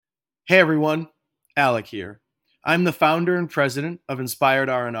Hey everyone, Alec here. I'm the founder and president of Inspired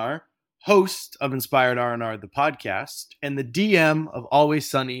R&R, host of Inspired R&R the podcast, and the DM of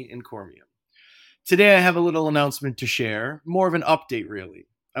Always Sunny in Cormier. Today I have a little announcement to share, more of an update really.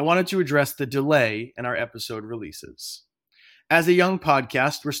 I wanted to address the delay in our episode releases. As a young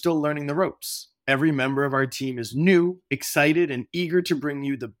podcast, we're still learning the ropes. Every member of our team is new, excited, and eager to bring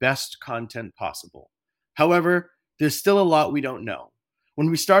you the best content possible. However, there's still a lot we don't know. When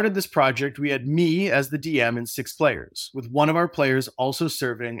we started this project, we had me as the DM and 6 players, with one of our players also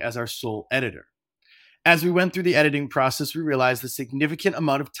serving as our sole editor. As we went through the editing process, we realized the significant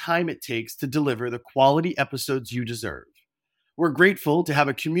amount of time it takes to deliver the quality episodes you deserve. We're grateful to have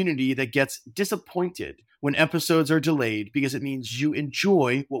a community that gets disappointed when episodes are delayed because it means you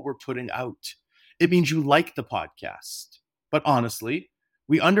enjoy what we're putting out. It means you like the podcast. But honestly,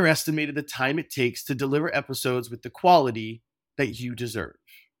 we underestimated the time it takes to deliver episodes with the quality that you deserve.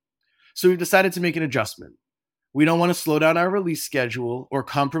 So we've decided to make an adjustment. We don't want to slow down our release schedule or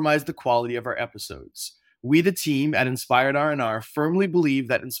compromise the quality of our episodes. We, the team at Inspired R&R, firmly believe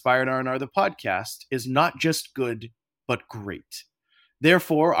that Inspired R&R, the podcast, is not just good, but great.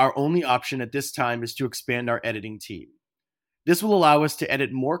 Therefore, our only option at this time is to expand our editing team. This will allow us to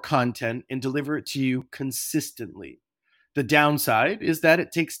edit more content and deliver it to you consistently. The downside is that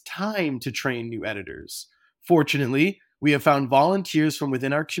it takes time to train new editors. Fortunately, we have found volunteers from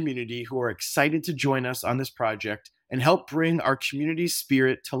within our community who are excited to join us on this project and help bring our community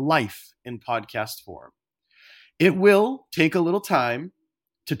spirit to life in podcast form. It will take a little time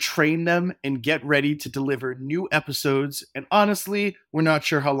to train them and get ready to deliver new episodes, and honestly, we're not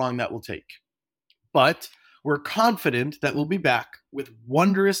sure how long that will take. But we're confident that we'll be back with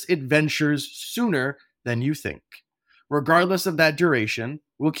wondrous adventures sooner than you think. Regardless of that duration,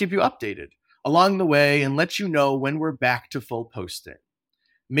 we'll keep you updated along the way and let you know when we're back to full posting.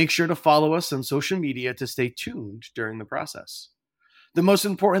 Make sure to follow us on social media to stay tuned during the process. The most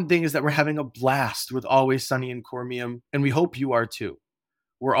important thing is that we're having a blast with Always Sunny in Cormier, and we hope you are too.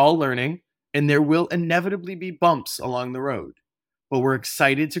 We're all learning, and there will inevitably be bumps along the road. But we're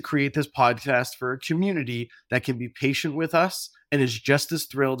excited to create this podcast for a community that can be patient with us and is just as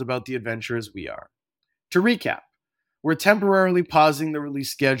thrilled about the adventure as we are. To recap, we're temporarily pausing the release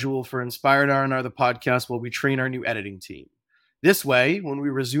schedule for Inspired R&R, the podcast, while we train our new editing team. This way, when we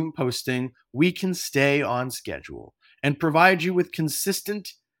resume posting, we can stay on schedule and provide you with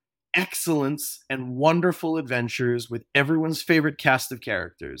consistent excellence and wonderful adventures with everyone's favorite cast of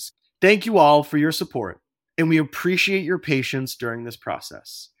characters. Thank you all for your support, and we appreciate your patience during this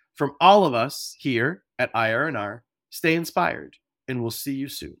process. From all of us here at IR&R, stay inspired, and we'll see you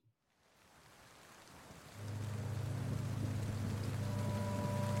soon.